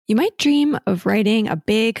You might dream of writing a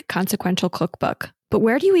big, consequential cookbook, but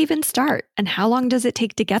where do you even start? And how long does it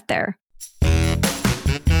take to get there?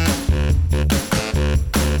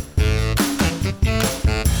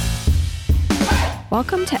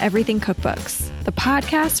 Welcome to Everything Cookbooks, the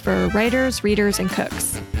podcast for writers, readers, and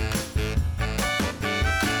cooks.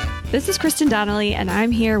 This is Kristen Donnelly, and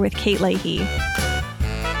I'm here with Kate Leahy.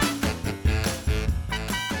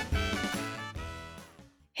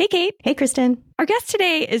 Hey, Kate. Hey, Kristen. Our guest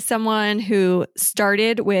today is someone who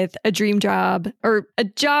started with a dream job, or a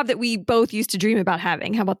job that we both used to dream about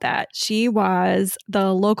having. How about that? She was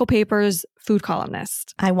the local paper's food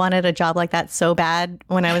columnist. I wanted a job like that so bad.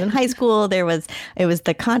 When I was in high school, it was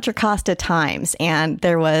the Contra Costa Times, and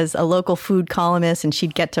there was a local food columnist, and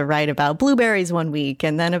she'd get to write about blueberries one week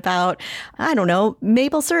and then about, I don't know,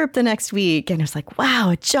 maple syrup the next week. And it was like, wow,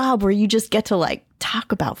 a job where you just get to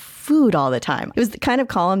talk about food all the time. It was the kind of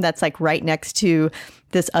column that's right next to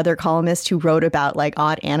this other columnist who wrote about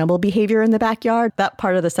odd animal behavior in the backyard. That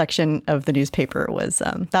part of the section of the newspaper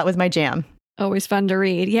that was my jam. Always fun to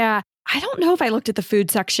read. Yeah. I don't know if I looked at the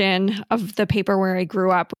food section of the paper where I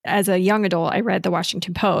grew up. As a young adult, I read the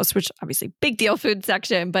Washington Post, which obviously big deal food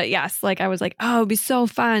section. But yes, I was like, oh, it'd be so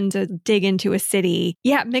fun to dig into a city.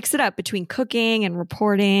 Yeah, mix it up between cooking and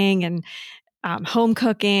reporting and home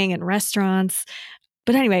cooking and restaurants.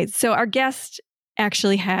 But anyway, so our guest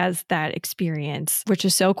actually has that experience, which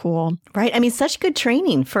is so cool. Right. I mean, such good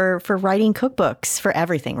training for writing cookbooks, for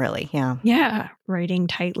everything, really. Yeah. Yeah. Writing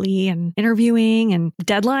tightly and interviewing and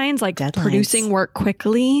deadlines, producing work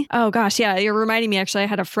quickly. Oh, gosh. Yeah. You're reminding me, actually, I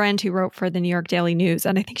had a friend who wrote for the New York Daily News,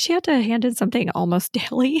 and I think she had to hand in something almost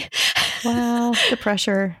daily. Wow. The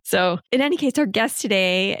pressure. So in any case, our guest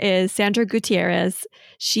today is Sandra Gutierrez.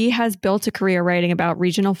 She has built a career writing about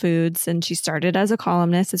regional foods, and she started as a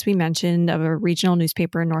columnist, as we mentioned, of a regional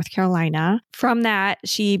newspaper in North Carolina. From that,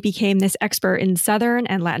 she became this expert in Southern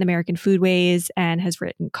and Latin American foodways and has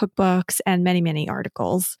written cookbooks and many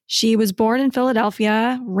articles. She was born in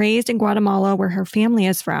Philadelphia, raised in Guatemala, where her family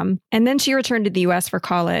is from, and then she returned to the U.S. for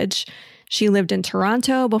college. She lived in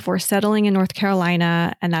Toronto before settling in North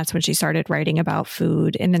Carolina, and that's when she started writing about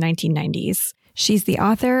food in the 1990s. She's the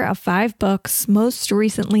author of 5 books, most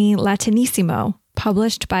recently Latinísimo,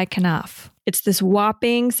 published by Knopf. It's this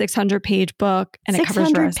whopping 600-page book, and it covers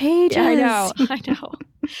 600 pages. Yeah, I know.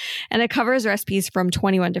 And it covers recipes from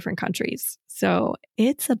 21 different countries. So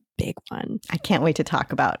it's a big one. I can't wait to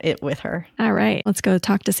talk about it with her. All right, let's go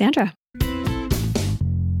talk to Sandra.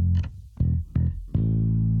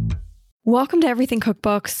 Welcome to Everything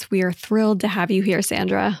Cookbooks. We are thrilled to have you here,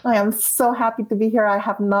 Sandra. I am so happy to be here. I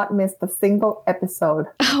have not missed a single episode.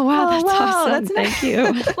 Oh, wow. That's awesome. That's Thank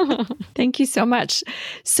you. Thank you so much.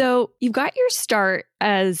 So you got your start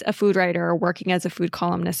as a food writer, working as a food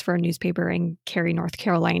columnist for a newspaper in Cary, North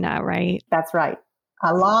Carolina, right? That's right.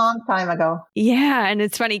 A long time ago. Yeah. And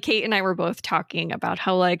it's funny, Kate and I were both talking about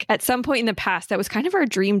how at some point in the past, that was kind of our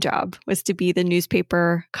dream job, was to be the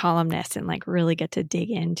newspaper columnist and really get to dig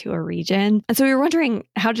into a region. And so we were wondering,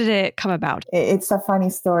 how did it come about? It's a funny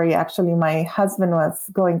story. Actually, my husband was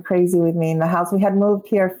going crazy with me in the house. We had moved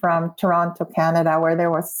here from Toronto, Canada, where there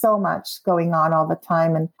was so much going on all the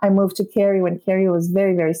time. And I moved to Cary when Cary was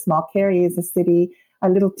very, very small. Cary is a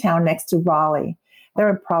little town next to Raleigh. There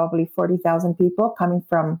were probably 40,000 people coming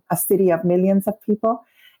from a city of millions of people.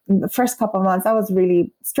 In the first couple of months, I was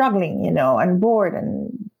really struggling, and bored and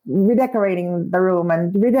redecorating the room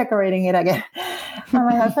and redecorating it again. And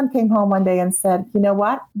my husband came home one day and said, you know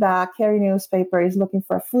what? The Cary newspaper is looking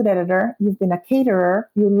for a food editor. You've been a caterer.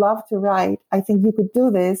 You love to write. I think you could do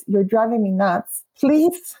this. You're driving me nuts.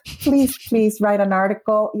 Please write an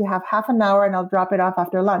article. You have half an hour and I'll drop it off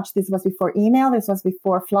after lunch. This was before email. This was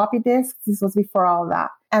before floppy disks. This was before all that.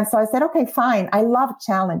 And so I said, okay, fine. I love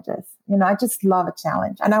challenges. I just love a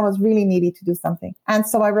challenge. And I was really needy to do something. And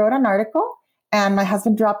so I wrote an article and my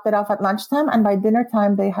husband dropped it off at lunchtime. And by dinner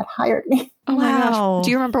time, they had hired me. Oh, my gosh.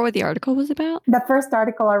 Do you remember what the article was about? The first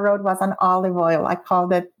article I wrote was on olive oil. I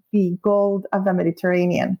called it The Gold of the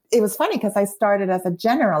Mediterranean. It was funny because I started as a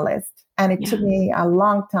generalist. And it took me a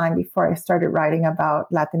long time before I started writing about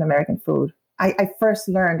Latin American food. I first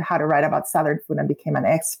learned how to write about Southern food and became an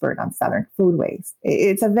expert on Southern foodways.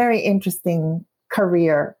 It's a very interesting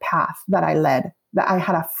career path that I led. That I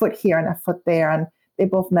had a foot here and a foot there, and they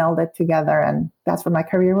both melded together, and that's where my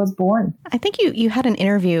career was born. I think you had an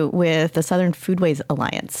interview with the Southern Foodways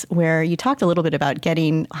Alliance where you talked a little bit about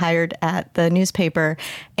getting hired at the newspaper,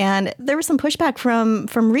 and there was some pushback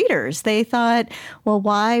from readers. They thought, well,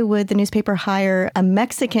 why would the newspaper hire a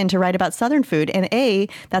Mexican to write about Southern food? And A,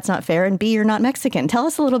 that's not fair, and B, you're not Mexican. Tell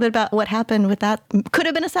us a little bit about what happened with that. Could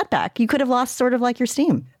have been a setback. You could have lost sort of your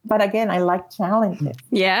steam. But again, I like challenges.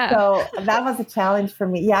 Yeah. So that was a challenge for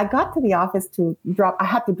me. Yeah, I got to the office I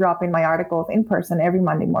had to drop in my articles in person every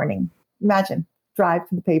Monday morning. Imagine, drive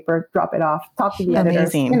to the paper, drop it off, talk to the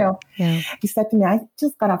editors. Amazing. He said to me, I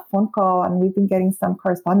just got a phone call and we've been getting some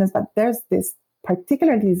correspondence, but there's this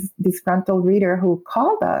particularly disgruntled reader who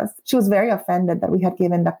called us. She was very offended that we had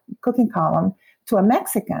given the cooking column to a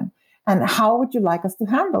Mexican. And how would you like us to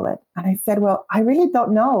handle it? And I said, well, I really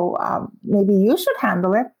don't know. Maybe you should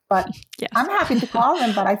handle it, but yes. I'm happy to call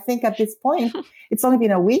them. But I think at this point, it's only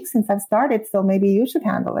been a week since I've started. So maybe you should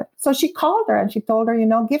handle it. So she called her and she told her,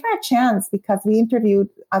 give her a chance because we interviewed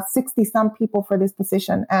 60 some people for this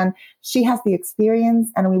position. And she has the experience.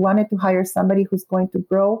 And we wanted to hire somebody who's going to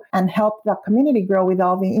grow and help the community grow with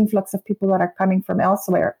all the influx of people that are coming from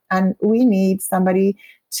elsewhere. And we need somebody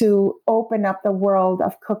to open up the world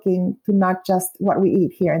of cooking to not just what we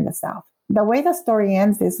eat here in the South. The way the story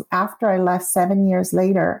ends is after I left 7 years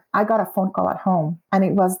later, I got a phone call at home and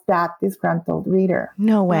it was that disgruntled reader.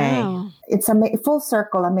 No way. Wow. It's full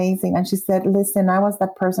circle, amazing. And she said, listen, I was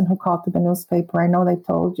that person who called to the newspaper. I know they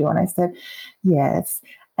told you. And I said, yes.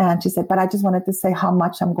 And she said, but I just wanted to say how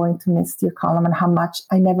much I'm going to miss your column and how much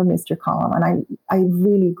I never missed your column. And I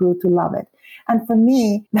really grew to love it. And for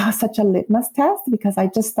me, that was such a litmus test because I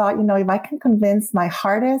just thought, if I can convince my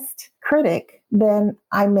hardest critic, then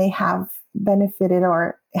I may have benefited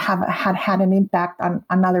or had an impact on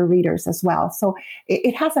other readers as well. So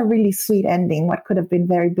it has a really sweet ending, what could have been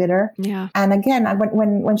very bitter. Yeah. And again,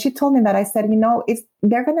 when she told me that, I said,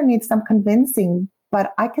 they're going to need some convincing,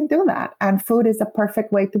 but I can do that. And food is a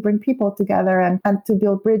perfect way to bring people together and to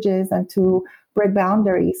build bridges and to break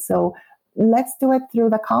boundaries. So let's do it through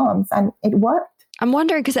the columns. And it worked. I'm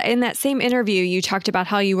wondering, because in that same interview, you talked about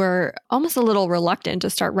how you were almost a little reluctant to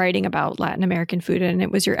start writing about Latin American food, and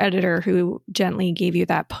it was your editor who gently gave you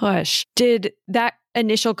that push. Did that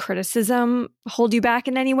initial criticism hold you back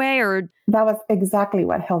in any way, or? That was exactly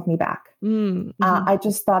what held me back. Mm-hmm. I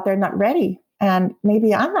just thought they're not ready. And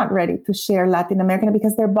maybe I'm not ready to share Latin American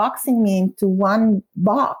because they're boxing me into one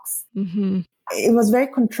box. Mm-hmm. It was very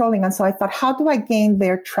controlling. And so I thought, how do I gain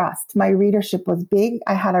their trust? My readership was big.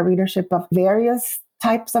 I had a readership of various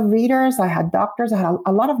types of readers. I had doctors. I had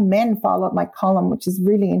a lot of men follow up my column, which is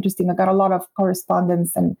really interesting. I got a lot of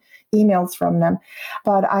correspondence and emails from them.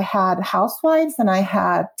 But I had housewives and I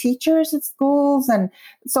had teachers at schools. And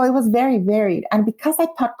so it was very varied. And because I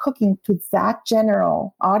taught cooking to that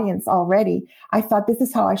general audience already, I thought this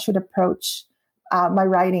is how I should approach my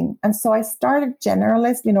writing. And so I started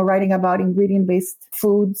generalist, writing about ingredient-based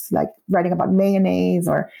foods, like writing about mayonnaise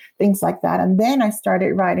or things like that. And then I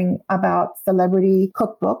started writing about celebrity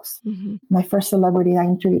cookbooks. Mm-hmm. My first celebrity I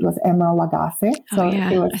interviewed was Emeril Lagasse. So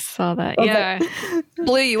I saw that. Yeah.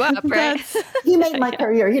 Blew you up, right? He made my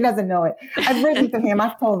career. He doesn't know it. I've written to him.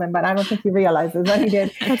 I've told him, but I don't think he realizes what he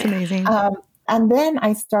did. That's amazing. And then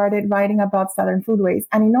I started writing about Southern foodways.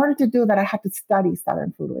 And in order to do that, I had to study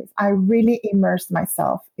Southern foodways. I really immersed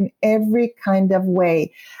myself in every kind of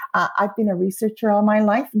way. I've been a researcher all my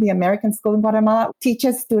life. The American School in Guatemala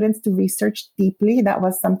teaches students to research deeply. That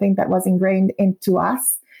was something that was ingrained into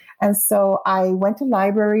us. And so I went to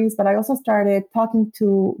libraries, but I also started talking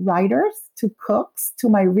to writers, to cooks, to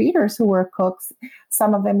my readers who were cooks.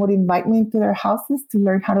 Some of them would invite me into their houses to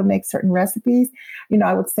learn how to make certain recipes.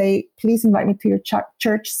 I would say, please invite me to your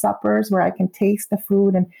church suppers where I can taste the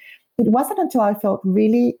food. And it wasn't until I felt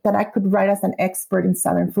really that I could write as an expert in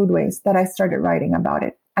Southern foodways that I started writing about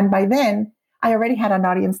it. And by then, I already had an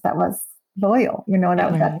audience that was loyal,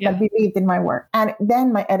 that believed in my work. And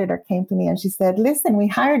then my editor came to me and she said, listen, we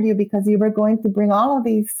hired you because you were going to bring all of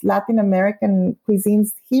these Latin American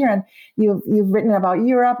cuisines here. And you've written about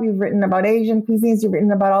Europe, you've written about Asian cuisines, you've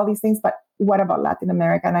written about all these things, but what about Latin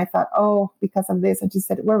America? And I thought, because of this. And she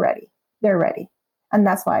said, we're ready. They're ready. And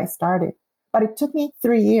that's why I started. But it took me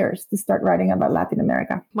 3 years to start writing about Latin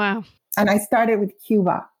America. Wow. And I started with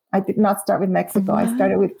Cuba. I did not start with Mexico. I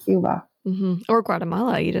started with Cuba. Mm-hmm. Or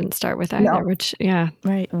Guatemala, you didn't start with either, which,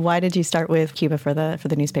 Right. Why did you start with Cuba for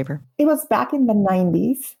the newspaper? It was back in the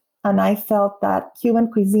 90s, and I felt that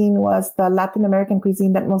Cuban cuisine was the Latin American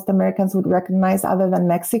cuisine that most Americans would recognize other than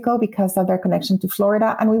Mexico because of their connection to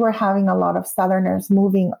Florida. And we were having a lot of Southerners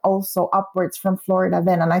moving also upwards from Florida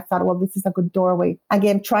then. And I thought, well, this is a good doorway.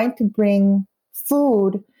 Again, trying to bring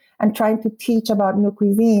food and trying to teach about new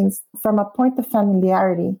cuisines from a point of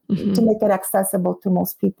familiarity to make it accessible to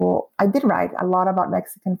most people. I did write a lot about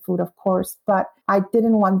Mexican food, of course, but I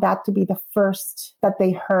didn't want that to be the first that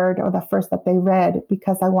they heard or the first that they read,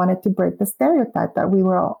 because I wanted to break the stereotype that we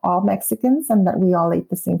were all Mexicans and that we all ate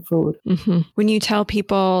the same food. When you tell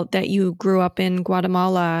people that you grew up in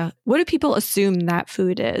Guatemala, what do people assume that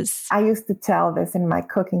food is? I used to tell this in my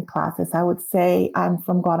cooking classes. I would say I'm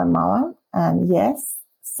from Guatemala, and yes,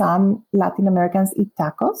 some Latin Americans eat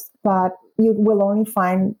tacos, but you will only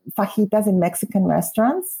find fajitas in Mexican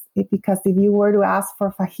restaurants, because if you were to ask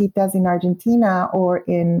for fajitas in Argentina or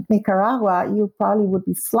in Nicaragua, you probably would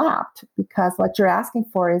be slapped, because what you're asking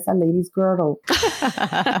for is a lady's girdle.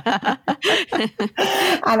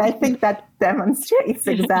 And I think that demonstrates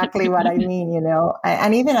exactly what I mean,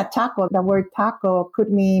 And even a taco, the word taco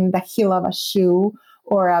could mean the heel of a shoe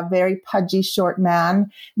or a very pudgy short man,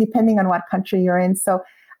 depending on what country you're in. So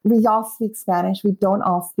we all speak Spanish. We don't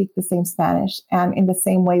all speak the same Spanish. And in the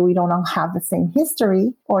same way, we don't all have the same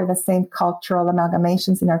history or the same cultural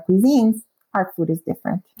amalgamations in our cuisines. Our food is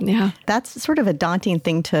different. Yeah. That's sort of a daunting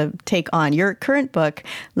thing to take on. Your current book,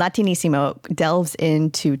 Latinísimo, delves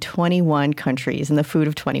into 21 countries and the food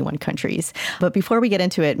of 21 countries. But before we get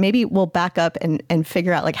into it, maybe we'll back up and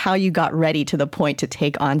figure out how you got ready to the point to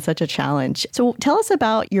take on such a challenge. So tell us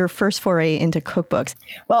about your first foray into cookbooks.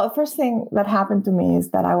 Well, the first thing that happened to me is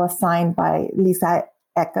that I was signed by Lisa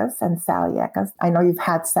Eckes and Sally Eckes. I know you've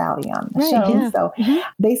had Sally on the show, yeah. So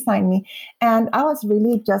they signed me. And I was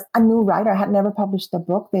really just a new writer. I had never published a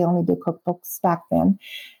book. They only did cookbooks back then.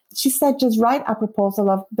 She said, just write a proposal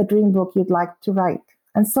of the dream book you'd like to write.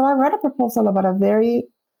 And so I wrote a proposal about a very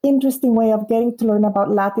interesting way of getting to learn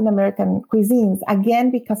about Latin American cuisines,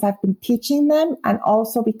 again, because I've been teaching them and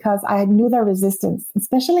also because I knew their resistance,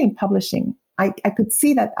 especially in publishing. I could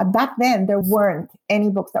see that back then there weren't any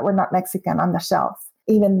books that were not Mexican on the shelves.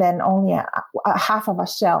 Even then, only a half of a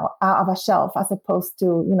shelf, as opposed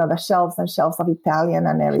to, the shelves and shelves of Italian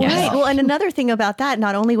and everything. Right. else. Well, and another thing about that,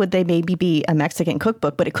 not only would they maybe be a Mexican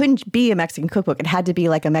cookbook, but it couldn't be a Mexican cookbook. It had to be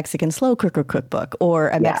like a Mexican slow cooker cookbook or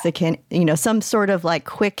a Mexican, some sort of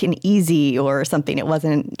quick and easy or something. It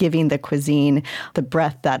wasn't giving the cuisine the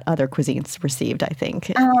breadth that other cuisines received, I think.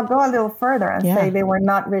 And I'll go a little further and say they were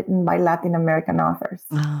not written by Latin American authors.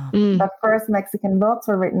 Oh. The first Mexican books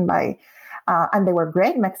were written by and they were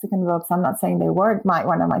great Mexican books. I'm not saying they weren't.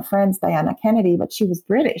 One of my friends, Diana Kennedy, but she was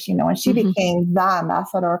British, and she became the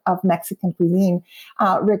ambassador of Mexican cuisine.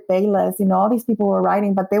 Rick Bayless, all these people were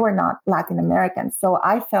writing, but they were not Latin American. So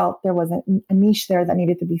I felt there was a niche there that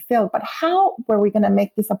needed to be filled. But how were we going to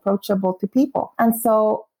make this approachable to people? And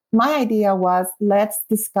so my idea was, let's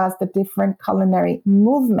discuss the different culinary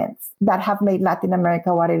movements that have made Latin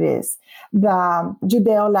America what it is. The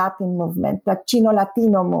Judeo-Latin movement, the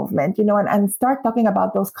Chino-Latino movement, and start talking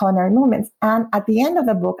about those culinary movements. And at the end of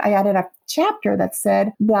the book, I added a chapter that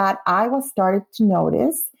said that I was started to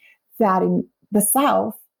notice that in the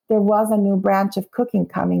South, there was a new branch of cooking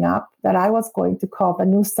coming up that I was going to call the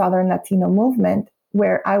New Southern Latino movement,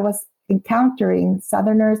 where I was encountering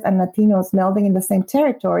Southerners and Latinos melding in the same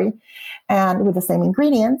territory and with the same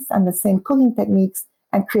ingredients and the same cooking techniques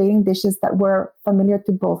and creating dishes that were familiar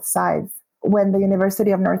to both sides. When the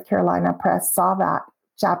University of North Carolina Press saw that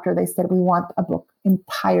chapter, they said, we want a book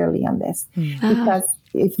entirely on this. Because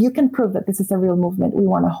if you can prove that this is a real movement, we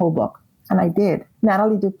want a whole book. And I did.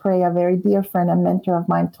 Natalie Dupre, a very dear friend and mentor of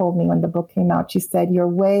mine, told me when the book came out, she said, you're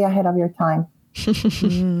way ahead of your time.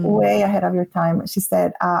 Way ahead of your time. She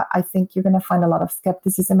said, I think you're going to find a lot of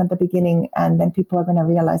skepticism at the beginning, and then people are going to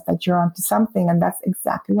realize that you're onto something. And that's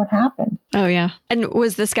exactly what happened. Oh, yeah. And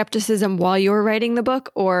was the skepticism while you were writing the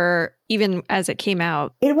book or even as it came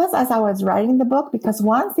out? It was as I was writing the book, because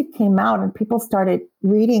once it came out and people started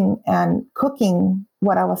reading and cooking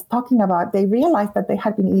what I was talking about, they realized that they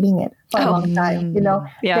had been eating it for a long time.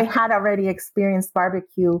 They had already experienced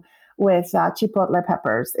barbecue with chipotle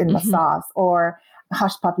peppers in the sauce, or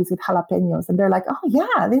hush puppies with jalapenos. And they're like, oh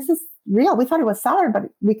yeah, this is real. We thought it was salad, but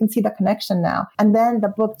we can see the connection now. And then the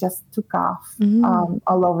book just took off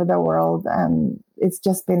all over the world. And it's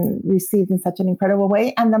just been received in such an incredible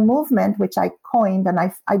way. And the movement, which I coined, and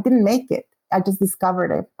I didn't make it, I just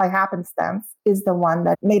discovered it by happenstance, is the one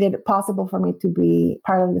that made it possible for me to be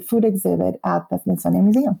part of the food exhibit at the Smithsonian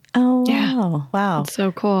Museum. Oh, wow. Yeah. Wow. That's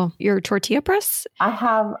so cool. Your tortilla press? I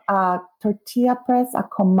have a tortilla press, a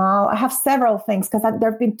comal. I have several things because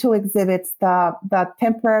there have been two exhibits, the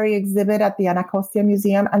temporary exhibit at the Anacostia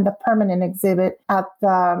Museum and the permanent exhibit at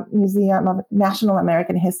the Museum of National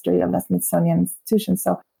American History of the Smithsonian Institution.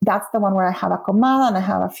 So that's the one where I have a comal and I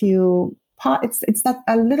have a few it's that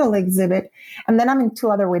a little exhibit. And then I'm in two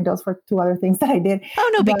other windows for two other things that I did.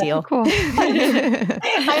 Oh, no big deal. Cool.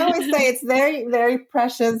 I always say it's very, very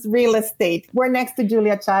precious real estate. We're next to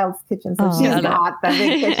Julia Child's kitchen. So she's got the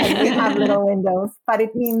big kitchen. We have little windows, but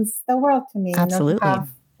it means the world to me. Absolutely. To have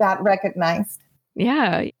that recognized.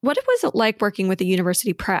 Yeah. What was it like working with the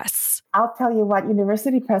university press? I'll tell you what,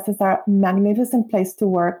 university presses are a magnificent place to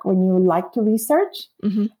work when you like to research.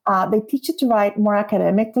 Mm-hmm. They teach you to write more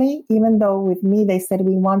academically, even though with me, they said,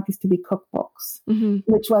 we want these to be cookbooks,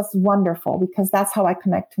 which was wonderful because that's how I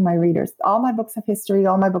connect to my readers. All my books have history,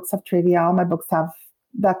 all my books have trivia, all my books have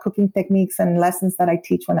the cooking techniques and lessons that I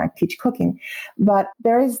teach when I teach cooking. But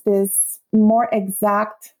there is this more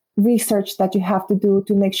exact research that you have to do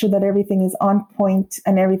to make sure that everything is on point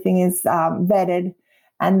and everything is vetted.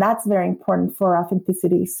 And that's very important for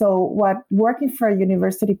authenticity. So what working for a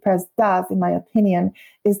university press does, in my opinion,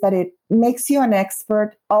 is that it makes you an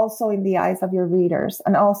expert also in the eyes of your readers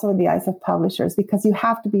and also in the eyes of publishers, because you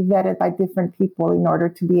have to be vetted by different people in order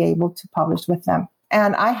to be able to publish with them.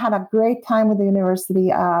 And I had a great time with the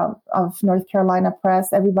University of North Carolina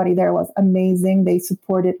Press. Everybody there was amazing. They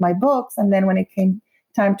supported my books. And then when it came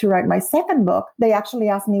time to write my second book, they actually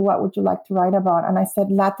asked me, what would you like to write about? And I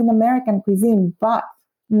said, Latin American cuisine, but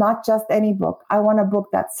not just any book. I want a book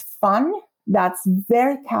that's fun, that's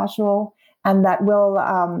very casual, and that will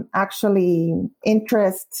actually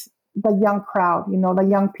interest the young crowd, the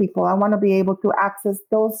young people. I want to be able to access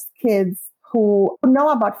those kids who know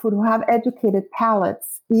about food, who have educated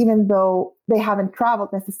palates, even though they haven't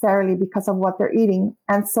traveled necessarily because of what they're eating.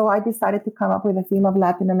 And so I decided to come up with a theme of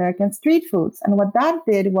Latin American street foods. And what that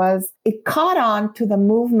did was it caught on to the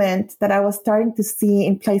movement that I was starting to see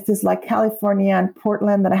in places like California and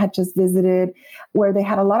Portland that I had just visited, where they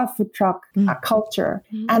had a lot of food truck culture.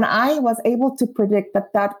 And I was able to predict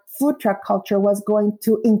that food truck culture was going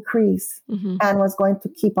to increase and was going to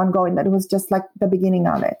keep on going, that it was just like the beginning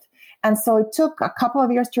of it. And so it took a couple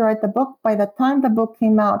of years to write the book. By the time the book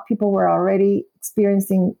came out, people were already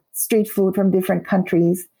experiencing street food from different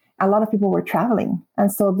countries. A lot of people were traveling.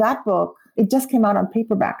 And so that book, it just came out on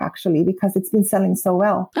paperback, actually, because it's been selling so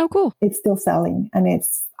well. Oh, cool. It's still selling. And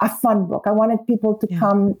it's a fun book. I wanted people to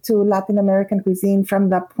come to Latin American cuisine from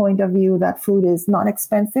the point of view that food is not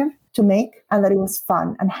expensive to make and that it was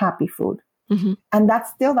fun and happy food. And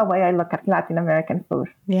that's still the way I look at Latin American food.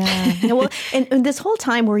 Yeah. Well, and this whole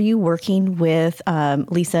time, were you working with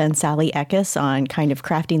Lisa and Sally Eckes on kind of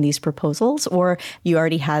crafting these proposals, or you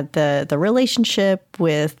already had the relationship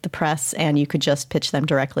with the press and you could just pitch them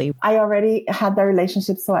directly? I already had the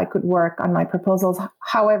relationship so I could work on my proposals.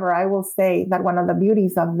 However, I will say that one of the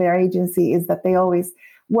beauties of their agency is that they always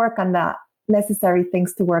work on the necessary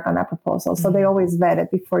things to work on that proposal. So they always vet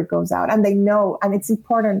it before it goes out. And they know, and it's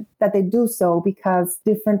important that they do so because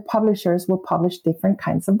different publishers will publish different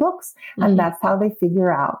kinds of books. And that's how they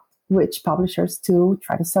figure out which publishers to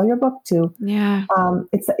try to sell your book to. Yeah.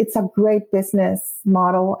 It's a great business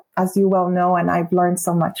model, as you well know, and I've learned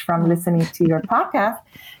so much from listening to your podcast.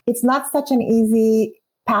 It's not such an easy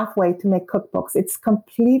pathway to make cookbooks. It's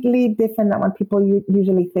completely different than what people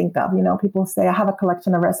usually think of. People say, I have a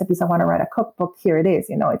collection of recipes, I want to write a cookbook. Here it is.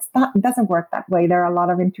 It's not, it doesn't work that way. There are a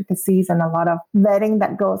lot of intricacies and a lot of vetting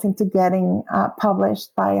that goes into getting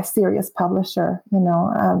published by a serious publisher,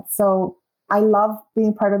 so I love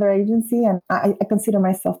being part of their agency, and I consider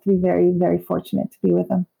myself to be very, very fortunate to be with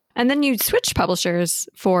them. And then you switched publishers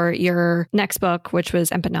for your next book, which was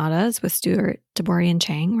Empanadas with Stuart Taborian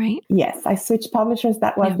Chang, right? Yes, I switched publishers.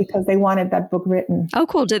 That was because they wanted that book written. Oh,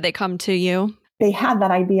 cool. Did they come to you? They had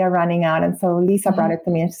that idea running out. And so Lisa brought it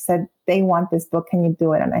to me and she said, they want this book. Can you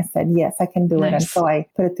do it? And I said, yes, I can do it. And so I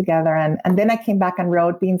put it together. And then I came back and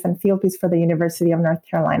wrote Beans and Field Piece for the University of North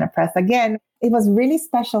Carolina Press. Again, it was really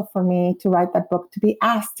special for me to write that book, to be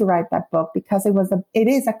asked to write that book, because it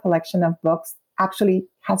is a collection of books. Actually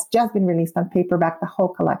has just been released on paperback, the whole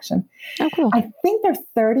collection. Oh, cool. I think there's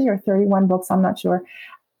 30 or 31 books. I'm not sure.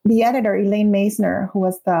 The editor, Elaine Meisner, who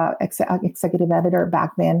was the executive editor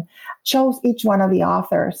back then, chose each one of the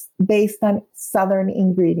authors based on Southern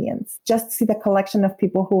ingredients. Just to see the collection of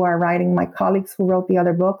people who are writing, my colleagues who wrote the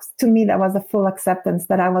other books, to me, that was a full acceptance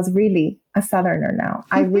that I was really a Southerner now.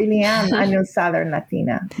 I really am a new Southern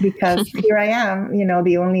Latina, because here I am,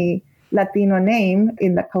 the only Latino name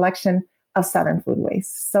in the collection of Southern foodways.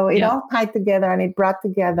 So it all tied together and it brought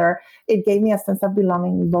together, it gave me a sense of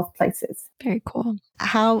belonging in both places. Very cool.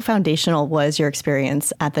 How foundational was your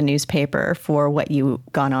experience at the newspaper for what you've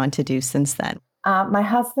gone on to do since then? My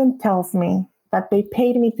husband tells me that they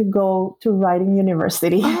paid me to go to writing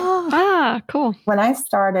university. Cool. When I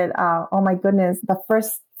started, oh my goodness, the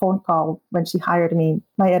first phone call when she hired me.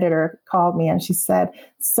 My editor called me and she said,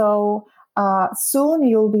 so soon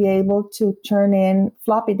you'll be able to turn in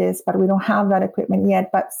floppy disks, but we don't have that equipment yet.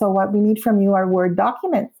 But so what we need from you are Word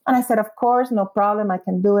documents. And I said, of course, no problem. I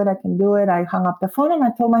can do it. I hung up the phone and I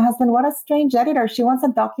told my husband, what a strange editor. She wants a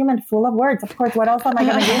document full of words. Of course, what else am I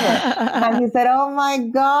going to give her? And he said, oh my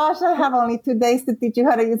gosh, I have only 2 days to teach you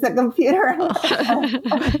how to use a computer.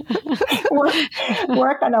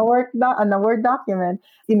 work on a Word document.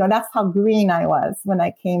 That's how green I was when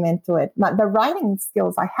I came into it. But the writing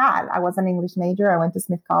skills I had, I was an English major. I went to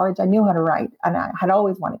Smith College. I knew how to write and I had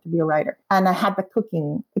always wanted to be a writer. And I had the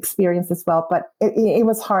cooking experience as well, but it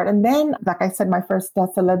was hard. And then, like I said, my first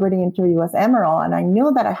celebrity interview was Emerald, and I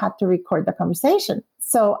knew that I had to record the conversation.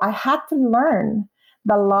 So I had to learn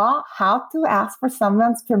the law, how to ask for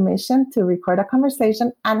someone's permission to record a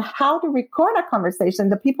conversation and how to record a conversation.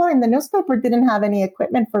 The people in the newspaper didn't have any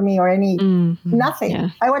equipment for me or nothing. Yeah.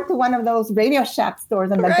 I went to one of those Radio Shack stores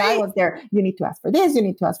and the guy was there. You need to ask for this. You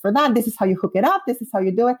need to ask for that. This is how you hook it up. This is how you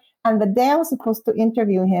do it. And the day I was supposed to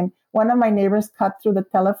interview him, one of my neighbors cut through the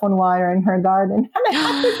telephone wire in her garden and I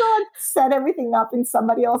had to go and set everything up in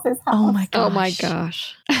somebody else's house. Oh my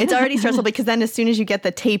gosh. It's already stressful because then as soon as you get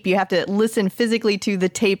the tape, you have to listen physically to the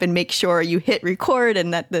tape and make sure you hit record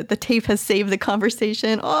and that the tape has saved the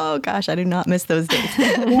conversation. Oh gosh, I do not miss those days.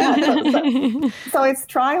 So it's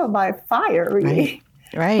trial by fire, really.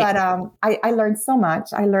 Right. But I learned so much.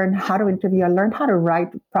 I learned how to interview. I learned how to write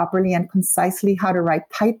properly and concisely, how to write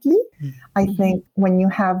tightly. Mm-hmm. I think when you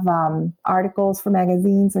have articles for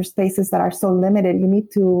magazines or spaces that are so limited, you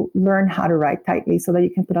need to learn how to write tightly so that you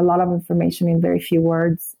can put a lot of information in very few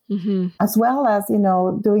words, as well as,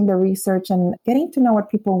 doing the research and getting to know what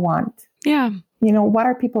people want. Yeah. What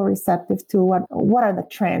are people receptive to? What are the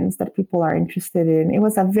trends that people are interested in? It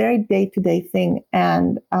was a very day-to-day thing.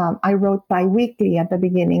 And I wrote bi-weekly at the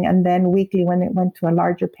beginning and then weekly when it went to a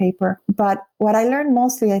larger paper. But what I learned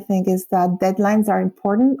mostly, I think, is that deadlines are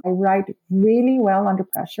important. I write really well under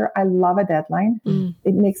pressure. I love a deadline.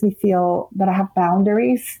 It makes me feel that I have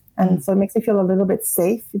boundaries. And so it makes me feel a little bit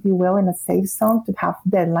safe, if you will, in a safe zone to have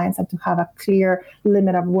deadlines and to have a clear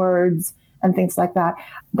limit of words and things like that.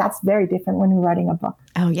 That's very different when you're writing a book.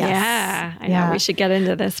 Oh, yes. Yeah. I know. We should get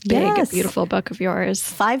into this big, beautiful book of yours.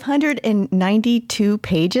 592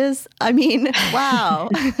 pages. I mean, wow.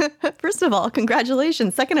 First of all,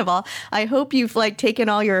 congratulations. Second of all, I hope you've taken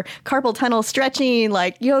all your carpal tunnel stretching,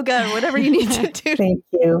 yoga, or whatever you need to do. Thank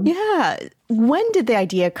you. Yeah. When did the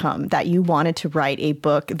idea come that you wanted to write a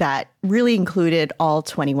book that really included all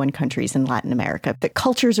 21 countries in Latin America? The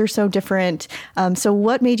cultures are so different. So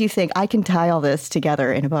what made you think I can tie all this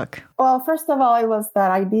together in a book? Well, first of all, it was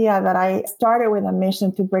that idea that I started with a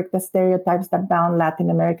mission to break the stereotypes that bound Latin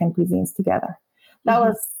American cuisines together. That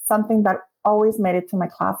was something that always made it to my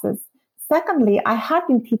classes. Secondly, I had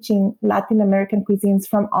been teaching Latin American cuisines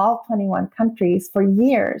from all 21 countries for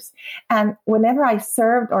years. And whenever I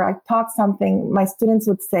served or I taught something, my students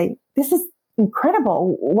would say, this is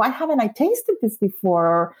incredible. Why haven't I tasted this before?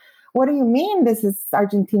 Or what do you mean this is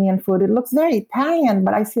Argentinian food? It looks very Italian,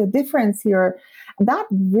 but I see a difference here. That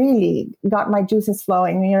really got my juices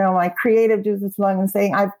flowing, my creative juices flowing and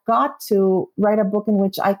saying, I've got to write a book in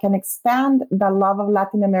which I can expand the love of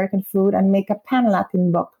Latin American food and make a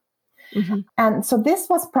pan-Latin book. And so this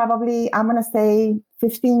was probably, I'm going to say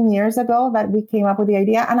 15 years ago that we came up with the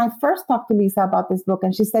idea. And I first talked to Lisa about this book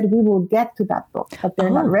and she said, we will get to that book, but they're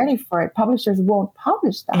not ready for it. Publishers won't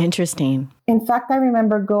publish that. Interesting. In fact, I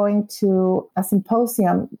remember going to a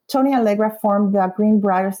symposium. Tony Allegra formed the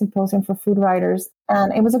Greenbrier Symposium for Food Writers.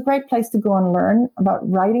 And it was a great place to go and learn about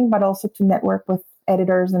writing, but also to network with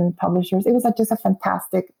editors and publishers. It was just a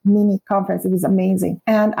fantastic mini conference. It was amazing.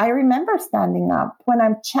 And I remember standing up. When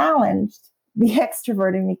I'm challenged, the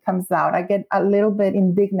extrovert in me comes out. I get a little bit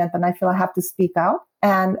indignant and I feel I have to speak out.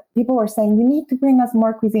 And people were saying, you need to bring us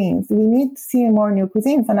more cuisines. We need to see more new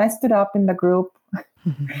cuisines. And I stood up in the group,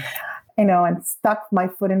 and stuck my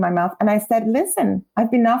foot in my mouth. And I said, listen,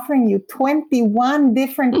 I've been offering you 21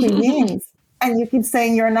 different cuisines and you keep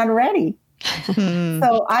saying you're not ready.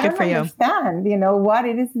 So I don't understand, what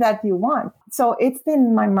it is that you want. So it's been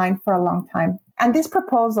in my mind for a long time. And this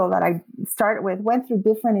proposal that I started with went through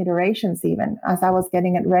different iterations even as I was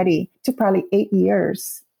getting it ready. It took probably 8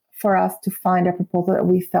 years for us to find a proposal that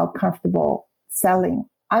we felt comfortable selling.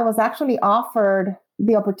 I was actually offered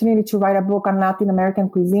the opportunity to write a book on Latin American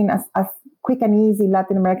cuisine, as a quick and easy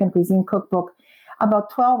Latin American cuisine cookbook about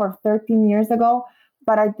 12 or 13 years ago.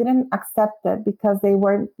 But I didn't accept it because they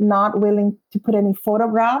were not willing to put any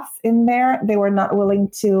photographs in there. They were not willing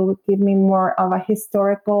to give me more of a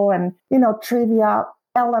historical and, trivia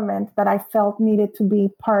element that I felt needed to be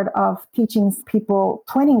part of teaching people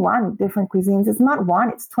 21 different cuisines. It's not one,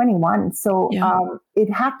 it's 21. So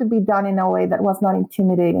it had to be done in a way that was not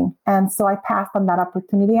intimidating. And so I passed on that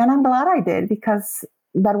opportunity, and I'm glad I did, because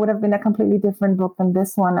that would have been a completely different book than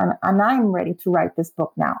this one. And I'm ready to write this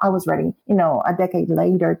book now. I was ready, a decade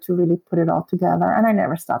later to really put it all together. And I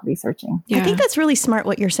never stopped researching. Yeah. I think that's really smart.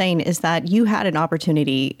 What you're saying is that you had an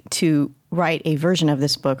opportunity to write a version of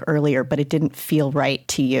this book earlier, but it didn't feel right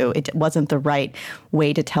to you. It wasn't the right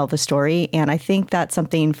way to tell the story. And I think that's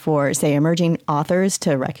something for, say, emerging authors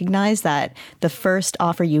to recognize, that the first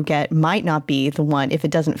offer you get might not be the one if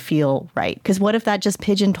it doesn't feel right. Because what if that just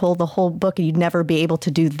pigeonholed the whole book and you'd never be able to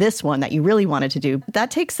do this one that you really wanted to do?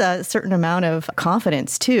 That takes a certain amount of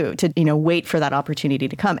confidence, too, to, wait for that opportunity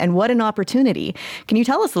to come. And what an opportunity. Can you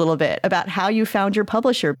tell us a little bit about how you found your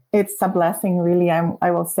publisher? It's a blessing, really,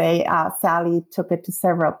 I will say. Sally took it to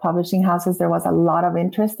several publishing houses. There was a lot of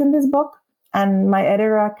interest in this book. And my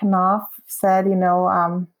editor at Knopf said,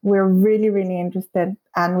 we're really, really interested,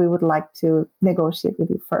 and we would like to negotiate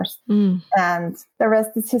with you first. And the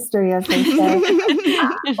rest is history, as they say.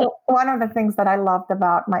 One of the things that I loved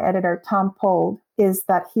about my editor, Tom Pold, is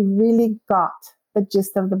that he really got the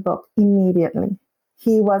gist of the book immediately.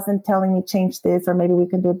 He wasn't telling me change this, or maybe we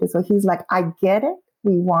can do it this way. He's like, I get it.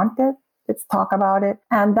 We want it. Let's talk about it.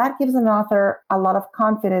 And that gives an author a lot of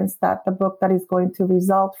confidence that the book that is going to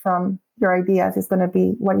result from your ideas is going to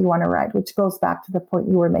be what you want to write, which goes back to the point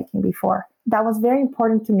you were making before. That was very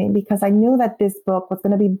important to me, because I knew that this book was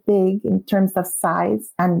going to be big in terms of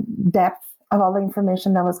size and depth of all the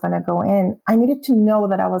information that was going to go in. I needed to know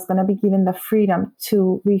that I was going to be given the freedom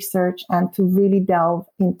to research and to really delve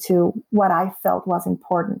into what I felt was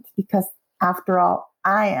important, because after all,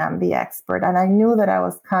 I am the expert, and I knew that I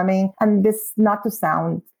was coming, and this, not to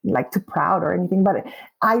sound like too proud or anything, but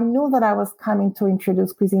I knew that I was coming to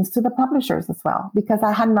introduce cuisines to the publishers as well, because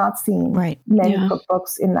I had not seen many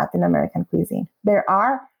cookbooks in Latin American cuisine. There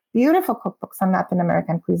are beautiful cookbooks on Latin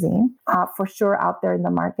American cuisine, for sure, out there in the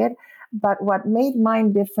market. But what made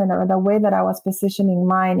mine different, or the way that I was positioning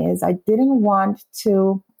mine, is I didn't want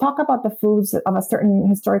to talk about the foods of a certain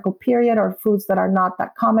historical period, or foods that are not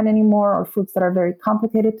that common anymore, or foods that are very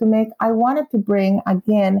complicated to make. I wanted to bring,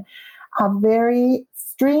 again, a very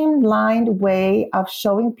streamlined way of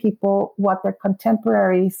showing people what their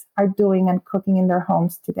contemporaries are doing and cooking in their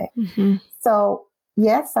homes today. Mm-hmm. So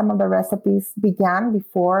yes, some of the recipes began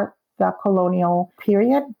before the colonial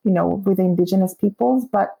period, with the indigenous peoples,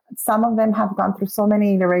 but some of them have gone through so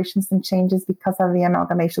many iterations and changes because of the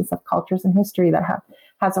amalgamations of cultures and history that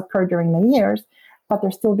has occurred during the years, but they're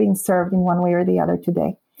still being served in one way or the other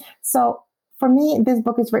today. So for me, this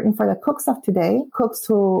book is written for the cooks of today, cooks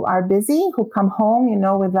who are busy, who come home,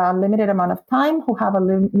 with a limited amount of time, who have a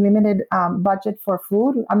limited budget for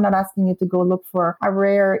food. I'm not asking you to go look for a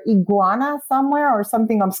rare iguana somewhere or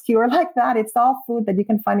something obscure like that. It's all food that you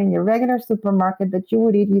can find in your regular supermarket that you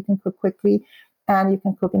would eat. You can cook quickly, and you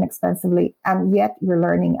can cook inexpensively. And yet you're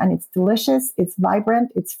learning, and it's delicious. It's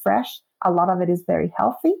vibrant. It's fresh. A lot of it is very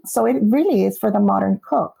healthy. So it really is for the modern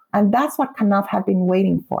cook. And that's what Knopf had been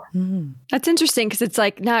waiting for. Mm. That's interesting, because it's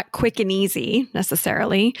like not quick and easy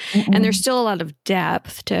necessarily. Mm-mm. And there's still a lot of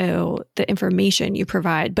depth to the information you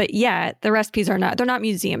provide. But yet the recipes they're not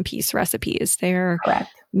museum piece recipes. They're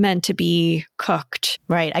meant to be cooked.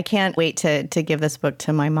 Right. I can't wait to give this book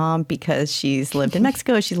to my mom, because she's lived in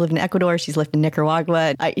Mexico, she's lived in Ecuador, she's lived in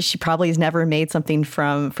Nicaragua. She probably has never made something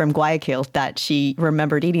from Guayaquil that she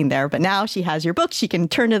remembered eating there. But now she has your book. She can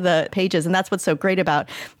turn to the pages. And that's what's so great about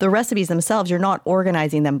the recipes themselves. You're not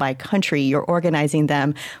organizing them by country. You're organizing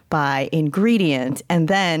them by ingredient. And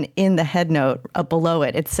then in the headnote below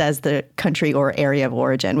it, it says the country or area of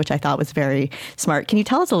origin, which I thought was very smart. Can you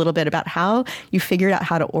tell us a little bit about how you figured out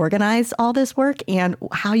how to organize all this work, and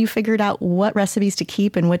how you figured out what recipes to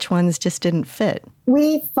keep and which ones just didn't fit?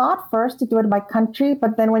 We thought first to do it by country,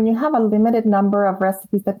 but then when you have a limited number of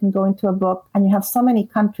recipes that can go into a book, and you have so many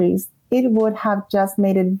countries, it would have just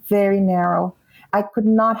made it very narrow. I could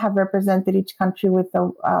not have represented each country with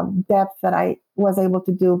the depth that I was able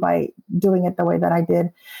to do by doing it the way that I did.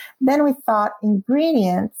 Then we thought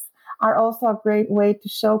ingredients are also a great way to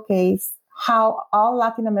showcase how all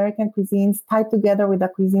Latin American cuisines tie together with the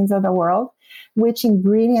cuisines of the world, which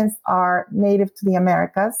ingredients are native to the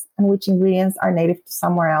Americas and which ingredients are native to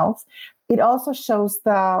somewhere else. It also shows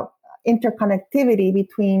the interconnectivity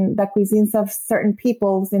between the cuisines of certain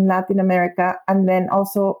peoples in Latin America, and then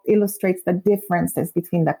also illustrates the differences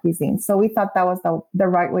between the cuisines. So we thought that was the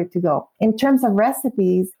right way to go. In terms of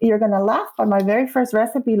recipes, you're going to laugh, but my very first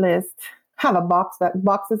recipe list have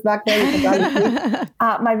boxes back there. You can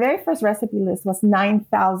my very first recipe list was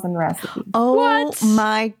 9,000 recipes. Oh, what?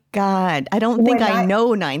 My God. I don't think I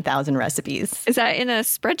know 9,000 recipes. Is that in a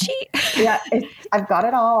spreadsheet? Yeah, I've got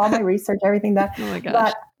it all my research, everything that. Oh my gosh.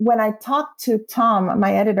 But when I talked to Tom,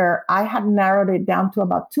 my editor, I had narrowed it down to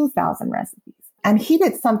about 2,000 recipes. And he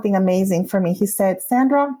did something amazing for me. He said,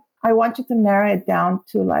 Sandra, I want you to narrow it down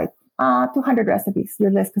to like 200 recipes, your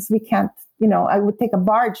list, because we can't, I would take a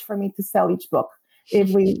barge for me to sell each book if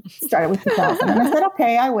we started with 2,000. And I said,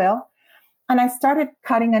 okay, I will. And I started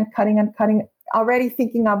cutting and cutting and cutting, already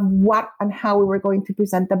thinking of what and how we were going to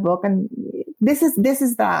present the book. And this is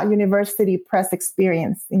the university press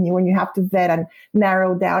experience when you have to vet and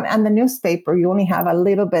narrow down. And the newspaper, you only have a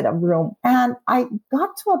little bit of room. And I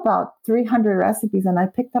got to about 300 recipes, and I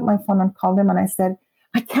picked up my phone and called him and I said,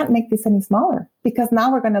 I can't make this any smaller because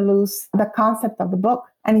now we're going to lose the concept of the book.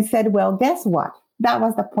 And he said, well, guess what? That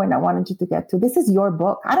was the point I wanted you to get to. This is your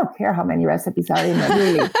book. I don't care how many recipes are in it,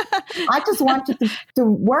 really. I just want you to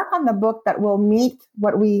work on the book that will meet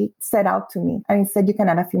what we set out to meet. And he said, you can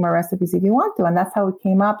add a few more recipes if you want to. And that's how we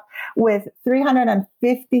came up with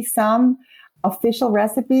 350 some official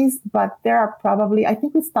recipes, but there are probably, I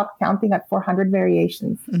think we stopped counting at 400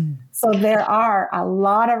 variations. So there are a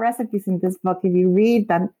lot of recipes in this book. If you read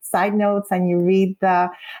the side notes and you read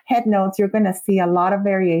the head notes, you're going to see a lot of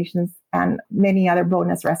variations and many other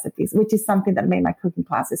bonus recipes, which is something that made my cooking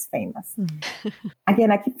classes famous.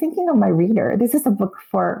 Again, I keep thinking of my reader. This is a book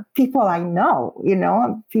for people I know,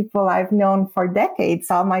 people I've known for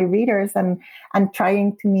decades, all my readers, and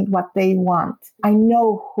trying to meet what they want. I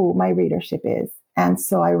know who my readership is, and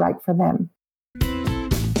so I write for them.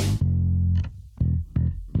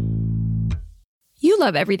 You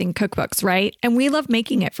love everything cookbooks, right? And we love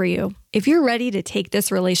making it for you. If you're ready to take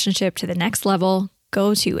this relationship to the next level,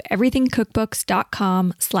 go to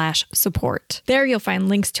everythingcookbooks.com/support. There you'll find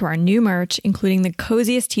links to our new merch, including the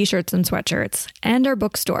coziest t-shirts and sweatshirts, and our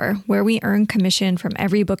bookstore, where we earn commission from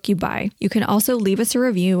every book you buy. You can also leave us a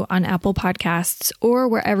review on Apple Podcasts or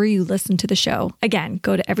wherever you listen to the show. Again,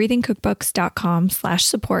 go to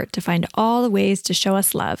everythingcookbooks.com/support to find all the ways to show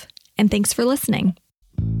us love. And thanks for listening.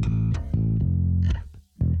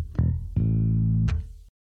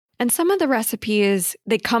 And some of the recipes,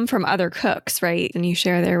 they come from other cooks, right? And you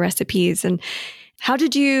share their recipes. And how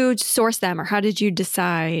did you source them, or how did you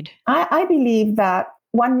decide? I believe that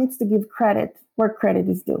one needs to give credit where credit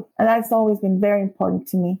is due. And that's always been very important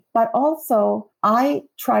to me. But also, I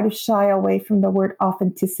try to shy away from the word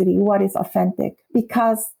authenticity. What is authentic?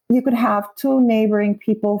 Because you could have two neighboring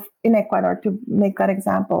people in Ecuador, to make that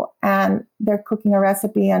example, and they're cooking a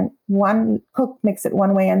recipe, and one cook makes it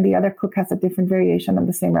one way and the other cook has a different variation of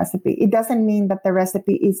the same recipe. It doesn't mean that the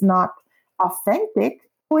recipe is not authentic.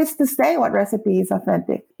 Who is to say what recipe is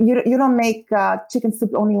authentic? You don't make chicken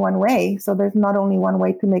soup only one way, so there's not only one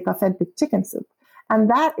way to make authentic chicken soup. And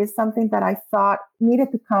that is something that I thought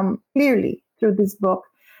needed to come clearly through this book,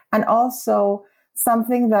 and also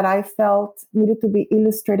something that I felt needed to be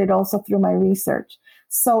illustrated also through my research.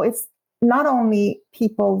 So it's not only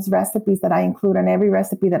people's recipes that I include in every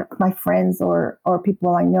recipe that my friends or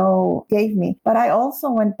people I know gave me, but I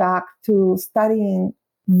also went back to studying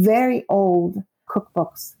very old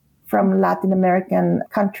cookbooks from Latin American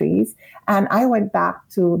countries. And I went back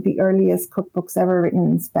to the earliest cookbooks ever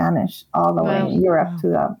written in Spanish, all the way in Europe to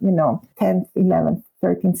the 10th, 11th,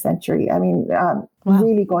 13th century. I mean,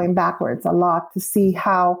 really going backwards a lot to see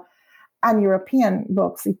how, and European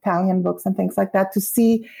books, Italian books and things like that, to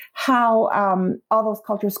see how all those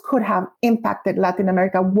cultures could have impacted Latin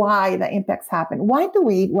America, why the impacts happen. Why do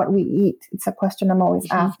we eat what we eat? It's a question I'm always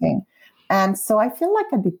asking. And so I feel like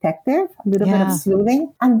a detective, a little bit of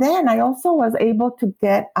sleuthing. And then I also was able to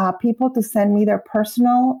get people to send me their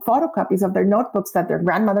personal photocopies of their notebooks that their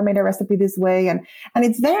grandmother made a recipe this way. And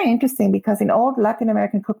it's very interesting because in old Latin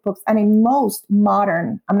American cookbooks and in most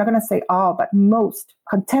modern, I'm not going to say all, but most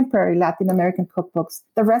contemporary Latin American cookbooks,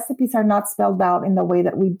 the recipes are not spelled out in the way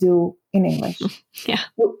that we do in English.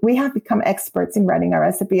 We have become experts in writing a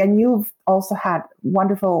recipe. And you've also had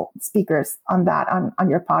wonderful speakers on that, on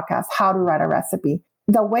your podcast, how to write a recipe.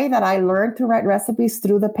 The way that I learned to write recipes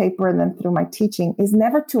through the paper and then through my teaching is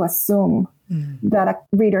never to assume that a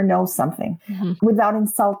reader knows something without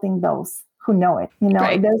insulting those who know it.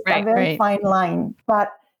 There's a very fine line.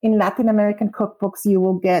 But in Latin American cookbooks, you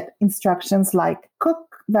will get instructions like cook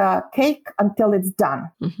the cake until it's done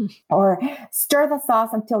or stir the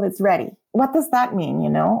sauce until it's ready. What does that mean?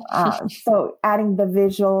 So adding the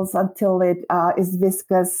visuals until it is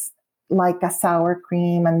viscous like a sour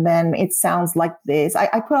cream, and then it sounds like this.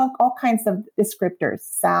 I put all kinds of descriptors,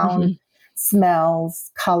 sound,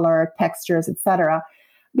 smells, color, textures, etc.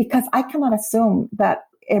 Because I cannot assume that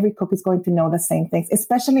every cook is going to know the same things,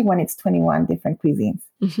 especially when it's 21 different cuisines.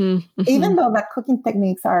 Even though the cooking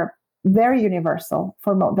techniques are very universal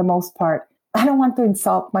for the most part, I don't want to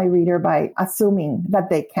insult my reader by assuming that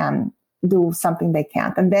they can do something they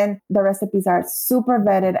can't. And then the recipes are super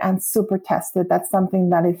vetted and super tested. That's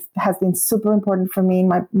something that has been super important for me in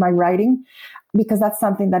my writing, because that's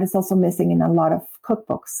something that is also missing in a lot of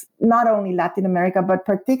cookbooks, not only Latin America, but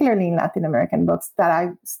particularly in Latin American books that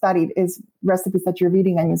I've studied, is recipes that you're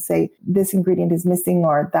reading and you say, this ingredient is missing,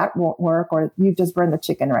 or that won't work, or you just burned the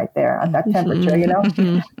chicken right there at that temperature, you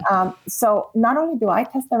know? So not only do I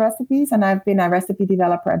test the recipes, and I've been a recipe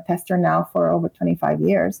developer and tester now for over 25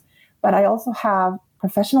 years, but I also have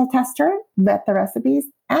professional tester vet the recipes,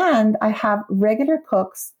 and I have regular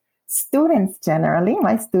cooks, students generally,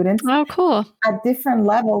 my students, cool, at different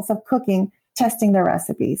levels of cooking, testing the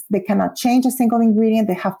recipes. They cannot change a single ingredient.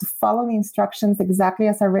 They have to follow the instructions exactly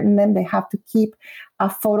as I've written them. They have to keep a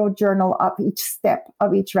photo journal of each step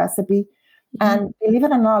of each recipe. And believe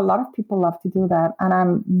it or not, a lot of people love to do that. And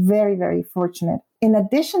I'm very, very fortunate. In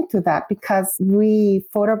addition to that, because we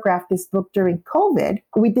photographed this book during COVID,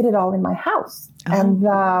 we did it all in my house. And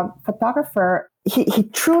the photographer, he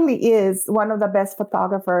truly is one of the best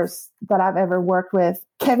photographers that I've ever worked with,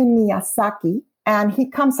 Kevin Miyazaki. And he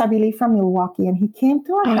comes, I believe, from Milwaukee, and he came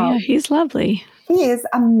to our house. Yeah, he's lovely. He is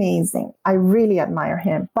amazing. I really admire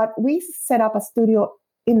him. But we set up a studio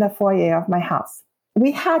in the foyer of my house.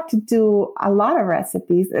 We had to do a lot of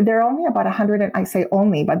recipes. There are only about 100, and I say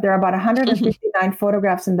only, but there are about 159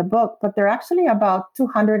 photographs in the book, but there are actually about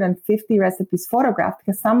 250 recipes photographed,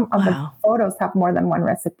 because some of the photos have more than one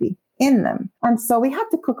recipe in them. And so we had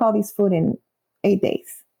to cook all these food in 8 days.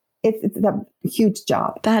 It's a huge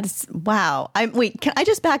job. That's wow. Wait, can I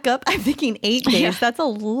just back up? I'm thinking 8 days. That's a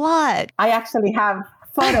lot. I actually have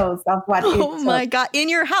photos of what it took. My God. In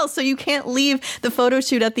your house. So you can't leave the photo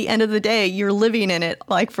shoot at the end of the day. You're living in it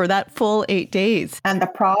like for that full 8 days. And the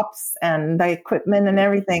props and the equipment and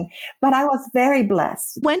everything. But I was very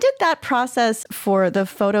blessed. When did that process for the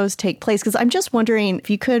photos take place? Because I'm just wondering if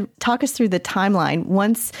you could talk us through the timeline.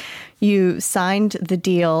 Once you signed the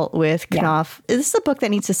deal with Knopf, this is a book that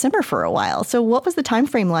needs to simmer for a while. So what was the time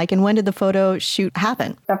frame like, and when did the photo shoot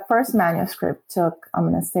happen? The first manuscript took, I'm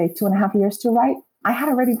going to say, 2.5 years to write. I had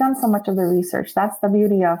already done so much of the research. That's the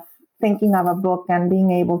beauty of thinking of a book and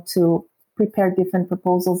being able to prepare different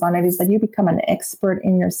proposals on it, is that you become an expert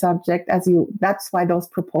in your subject that's why those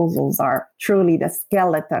proposals are truly the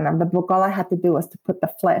skeleton of the book. All I had to do was to put the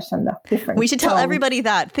flesh and the different We should tell everybody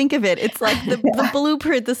that. Think of it. It's like the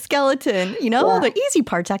blueprint, the skeleton, the easy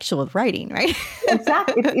part's actual writing, right?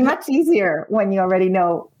 Exactly. It's much easier when you already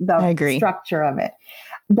know the structure of it.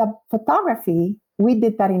 The photography, we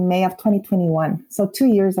did that in May of 2021, so 2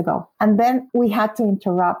 years ago. And then we had to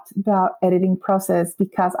interrupt the editing process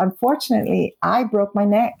because, unfortunately, I broke my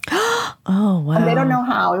neck. Oh, wow. And they don't know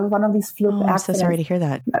how. It was one of these fluke accidents. I'm so sorry to hear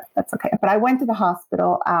that. That's okay. But I went to the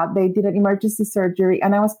hospital. They did an emergency surgery,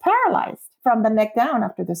 and I was paralyzed from the neck down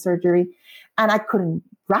after the surgery. And I couldn't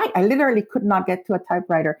write. I literally could not get to a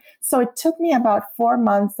typewriter. So it took me about 4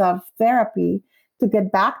 months of therapy to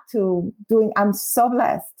get back to doing. I'm so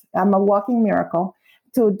blessed. I'm a walking miracle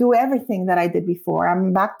to do everything that I did before.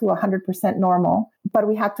 I'm back to 100% normal, but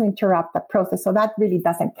we had to interrupt the process. So that really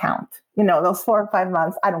doesn't count. Those 4 or 5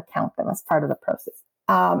 months, I don't count them as part of the process.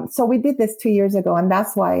 So we did this 2 years ago. And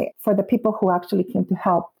that's why for the people who actually came to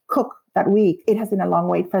help cook that week, it has been a long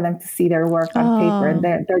wait for them to see their work on paper.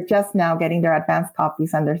 And they're just now getting their advanced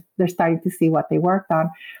copies, and they're starting to see what they worked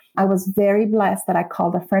on. I was very blessed that I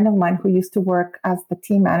called a friend of mine who used to work as the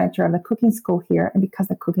team manager of the cooking school here. And because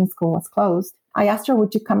the cooking school was closed, I asked her,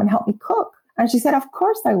 would you come and help me cook? And she said, of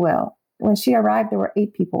course I will. When she arrived, there were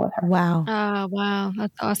 8 people with her. Wow. Oh, wow.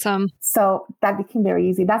 That's awesome. So that became very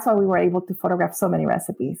easy. That's why we were able to photograph so many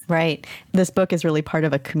recipes. Right. This book is really part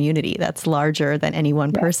of a community that's larger than any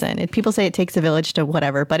one person. And people say it takes a village to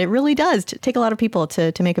whatever, but it really does take a lot of people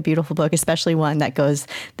to make a beautiful book, especially one that goes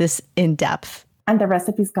this in depth. And the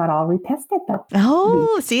recipes got all retested that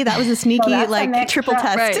week. See, that was a sneaky triple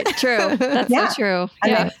test. Right, true. That's so true. An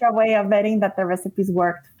extra way of vetting that the recipes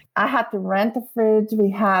worked. I had to rent a fridge. We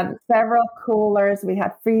had several coolers. We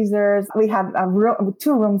had freezers. We had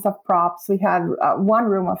 2 rooms of props. We had 1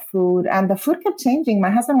 room of food. And the food kept changing. My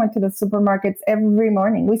husband went to the supermarkets every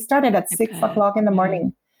morning. We started at 6 o'clock in the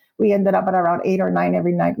morning. We ended up at around 8 or 9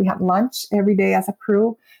 every night. We had lunch every day as a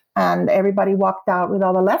crew. And everybody walked out with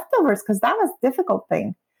all the leftovers, because that was a difficult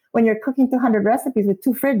thing. when you're cooking 200 recipes with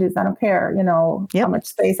 2 fridges, I don't care, how much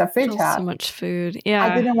space a fridge has. So much food. Yeah.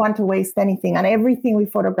 I didn't want to waste anything. And everything we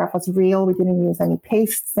photographed was real. We didn't use any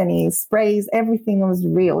pastes, any sprays. Everything was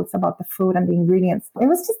real. It's about the food and the ingredients. It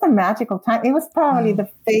was just a magical time. It was probably the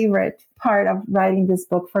favorite part of writing this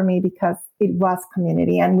book for me because it was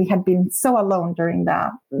community. And we had been so alone during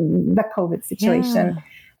the COVID situation. Yeah.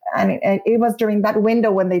 And it was during that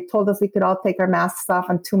window when they told us we could all take our masks off,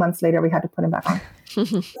 and 2 months later we had to put them back on.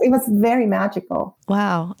 It was very magical.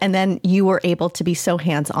 Wow. And then you were able to be so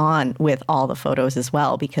hands-on with all the photos as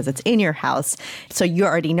well, because it's in your house. So you're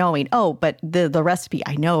already knowing, but the recipe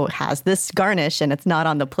I know has this garnish and it's not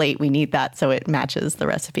on the plate. We need that so it matches the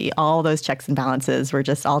recipe. All those checks and balances were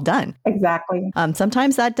just all done. Exactly.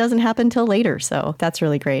 Sometimes that doesn't happen till later. So that's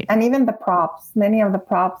really great. And even the props, many of the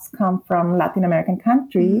props come from Latin American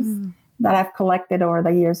countries that I've collected over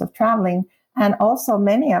the years of traveling. And also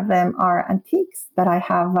many of them are antiques that I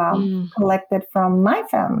have collected from my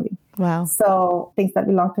family. Wow. So things that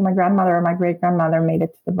belong to my grandmother or my great-grandmother made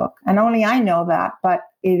it to the book. And only I know that, but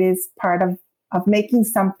it is part of making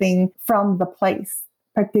something from the place,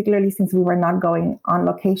 particularly since we were not going on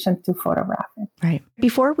location to photograph it. Right.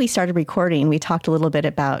 Before we started recording, we talked a little bit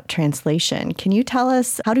about translation. Can you tell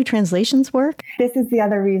us, how do translations work? This is the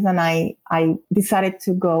other reason I decided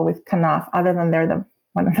to go with Knopf, other than they're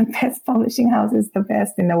one of the best publishing houses, the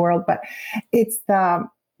best in the world. But it's the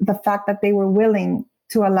fact that they were willing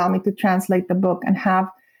to allow me to translate the book and have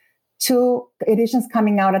 2 editions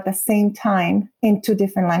coming out at the same time in 2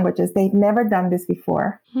 different languages. They'd never done this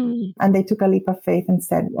before. And they took a leap of faith and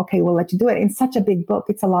said, okay, we'll let you do it. In such a big book,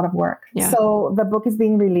 it's a lot of work. Yeah. So the book is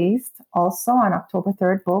being released also on October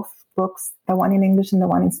 3rd. Both books, the one in English and the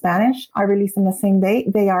one in Spanish, are released on the same day.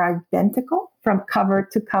 They are identical from cover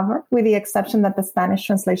to cover, with the exception that the Spanish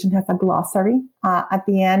translation has a glossary at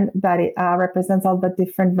the end that it represents all the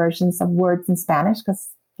different versions of words in Spanish, because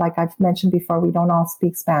like I've mentioned before, we don't all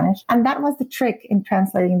speak Spanish. And that was the trick in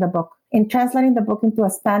translating the book. In translating the book into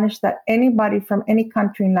a Spanish that anybody from any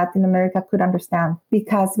country in Latin America could understand,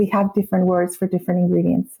 because we have different words for different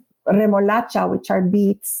ingredients. Remolacha, which are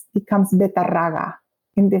beets, becomes betarraga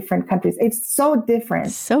in different countries. It's so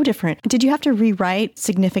different. So different. Did you have to rewrite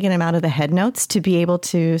significant amount of the headnotes to be able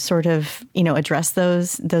to sort of, address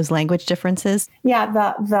those language differences? Yeah,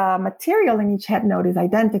 the material in each headnote is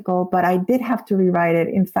identical, but I did have to rewrite it.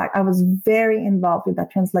 In fact, I was very involved with the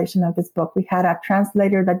translation of this book. We had a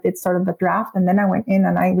translator that did sort of the draft, and then I went in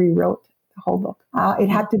and I rewrote the whole book. It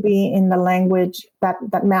had to be in the language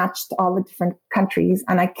that matched all the different countries.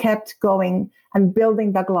 And I kept going and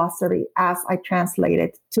building the glossary as I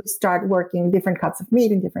translated to start working. Different cuts of meat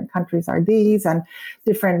in different countries are these, and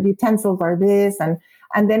different utensils are this.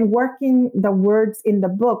 And then working the words in the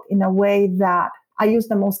book in a way that I use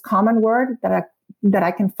the most common word that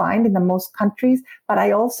I can find in the most countries, but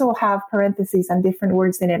I also have parentheses and different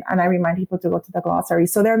words in it. And I remind people to go to the glossary.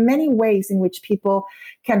 So there are many ways in which people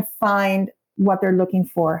can find what they're looking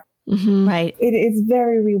for. Mm-hmm. Right. It is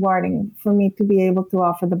very rewarding for me to be able to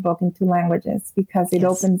offer the book in 2 languages, because it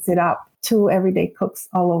opens it up to everyday cooks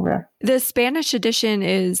all over. The Spanish edition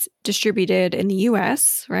is distributed in the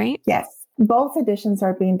U.S., right? Yes. Both editions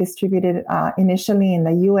are being distributed initially in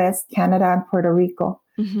the U.S., Canada, and Puerto Rico.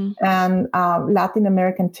 Mm-hmm. And Latin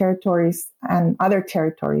American territories and other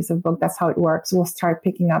territories of book, that's how it works, will start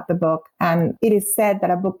picking up the book. And it is said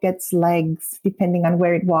that a book gets legs depending on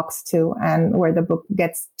where it walks to and where the book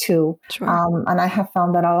gets to. Sure. And I have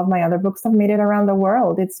found that all of my other books have made it around the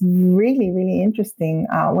world. It's really, really interesting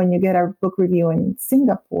when you get a book review in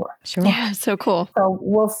Singapore. Sure. Yeah, so cool. So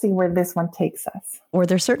we'll see where this one takes us. Were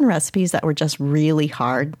there certain recipes that were just really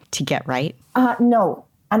hard to get right? No.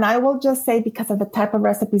 And I will just say, because of the type of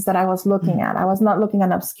recipes that I was looking at, I was not looking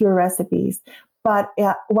at obscure recipes. But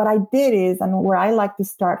what I did is, and where I like to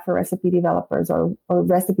start for recipe developers or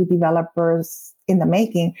recipe developers in the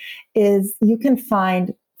making, is you can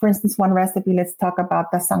find, for instance, one recipe, let's talk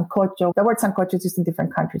about the sancocho. The word sancocho is used in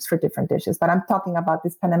different countries for different dishes, but I'm talking about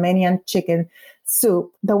this Panamanian chicken soup.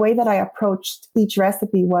 The way that I approached each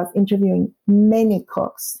recipe was interviewing many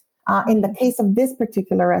cooks. In the case of this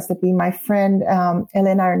particular recipe, my friend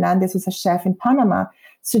Elena Hernandez, who's a chef in Panama,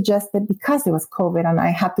 suggested, because it was COVID and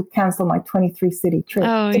I had to cancel my 23-city trip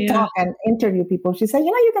to talk and interview people. She said,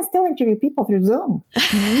 you can still interview people through Zoom.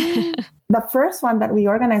 the first one that we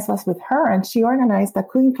organized was with her, and she organized a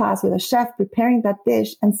cooking class with a chef preparing that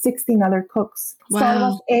dish and 16 other cooks. Wow. So I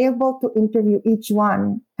was able to interview each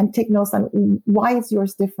one and take notes on why is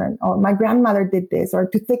yours different, or my grandmother did this, or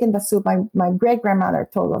to thicken the soup, my great grandmother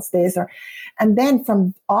told us this, and then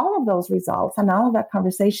from all of those results and all of that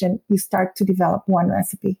conversation, you start to develop one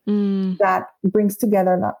recipe that brings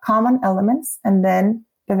together the common elements and then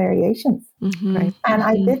the variations. Right. And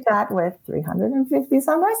I did that with 350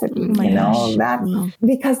 some recipes,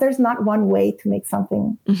 because there's not one way to make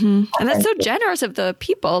something. And that's so generous of the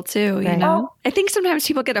people too, you Right. know? I think sometimes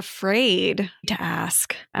people get afraid to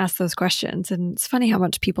ask those questions. And it's funny how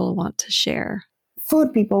much people want to share.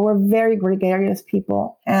 Food people, we're very gregarious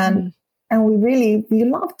people. And you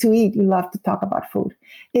love to eat, you love to talk about food.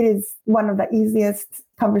 It is one of the easiest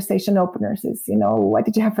conversation openers is, what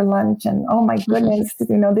did you have for lunch? And oh my goodness,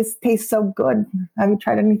 this tastes so good. Have you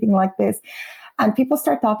tried anything like this? And people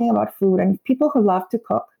start talking about food, and people who love to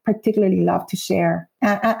cook particularly love to share.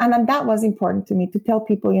 And that was important to me, to tell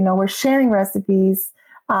people, we're sharing recipes.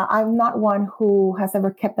 I'm not one who has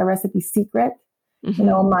ever kept a recipe secret.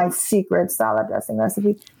 My secret salad dressing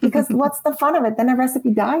recipe, because what's the fun of it? Then a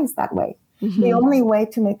recipe dies that way. The only way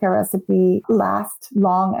to make a recipe last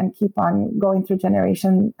long and keep on going through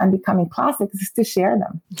generation and becoming classics is to share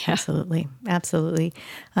them. Absolutely. Absolutely.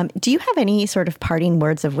 Do you have any sort of parting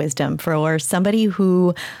words of wisdom for somebody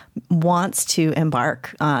who wants to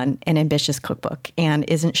embark on an ambitious cookbook and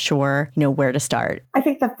isn't sure, where to start? I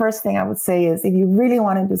think the first thing I would say is, if you really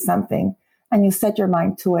want to do something and you set your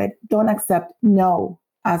mind to it, don't accept no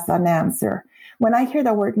as an answer. When I hear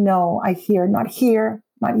the word no, I hear not here,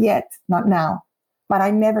 not yet, not now. But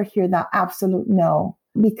I never hear the absolute no,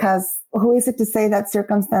 because who is it to say that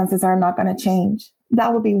circumstances are not going to change?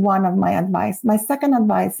 That would be one of my advice. My second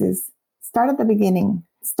advice is start at the beginning,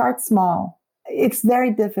 start small. It's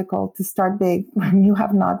very difficult to start big when you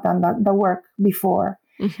have not done the work before.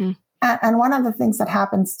 And one of the things that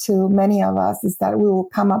happens to many of us is that we will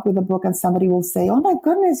come up with a book and somebody will say, oh my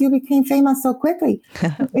goodness, you became famous so quickly.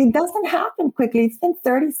 It doesn't happen quickly. It's been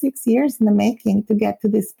 36 years in the making to get to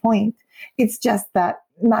this point. It's just that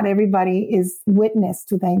not everybody is witness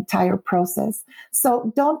to the entire process.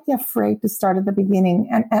 So don't be afraid to start at the beginning,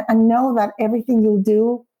 and know that everything you'll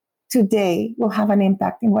do today will have an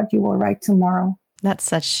impact in what you will write tomorrow. That's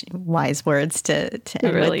such wise words to end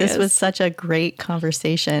really with. This is. was such a great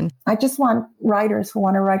conversation. I just want writers who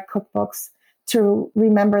want to write cookbooks to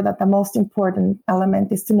remember that the most important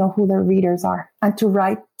element is to know who their readers are and to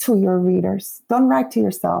write to your readers. Don't write to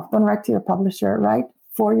yourself. Don't write to your publisher. Write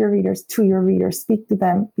for your readers, to your readers. Speak to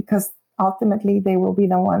them, because ultimately they will be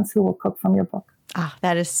the ones who will cook from your book. Ah,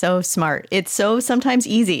 that is so smart. It's so sometimes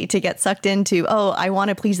easy to get sucked into, I want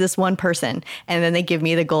to please this one person, and then they give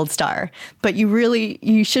me the gold star. But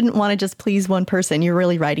you shouldn't want to just please one person. You're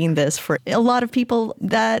really writing this for a lot of people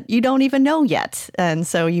that you don't even know yet. And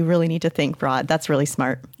so you really need to think broad. That's really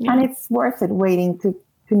smart. Yeah. And it's worth it waiting to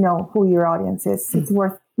know who your audience is. It's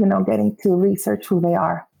worth, getting to research who they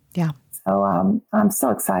are. Yeah. So I'm so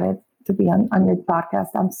excited to be on your podcast.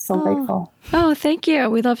 I'm so grateful. Oh, thank you.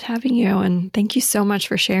 We loved having you. And thank you so much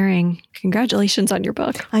for sharing. Congratulations on your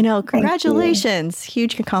book. I know. Congratulations.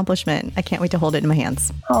 Huge accomplishment. I can't wait to hold it in my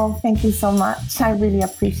hands. Oh, thank you so much. I really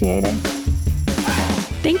appreciate it.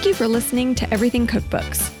 Thank you for listening to Everything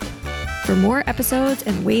Cookbooks. For more episodes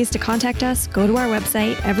and ways to contact us, go to our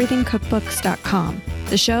website, everythingcookbooks.com.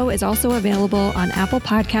 The show is also available on Apple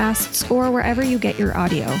Podcasts or wherever you get your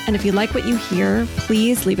audio. And if you like what you hear,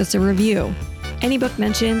 please leave us a review. Any book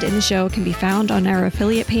mentioned in the show can be found on our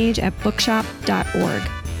affiliate page at bookshop.org.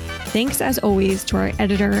 Thanks as always to our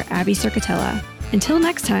editor, Abby Circatella. Until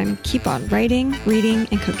next time, keep on writing, reading,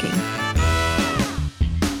 and cooking.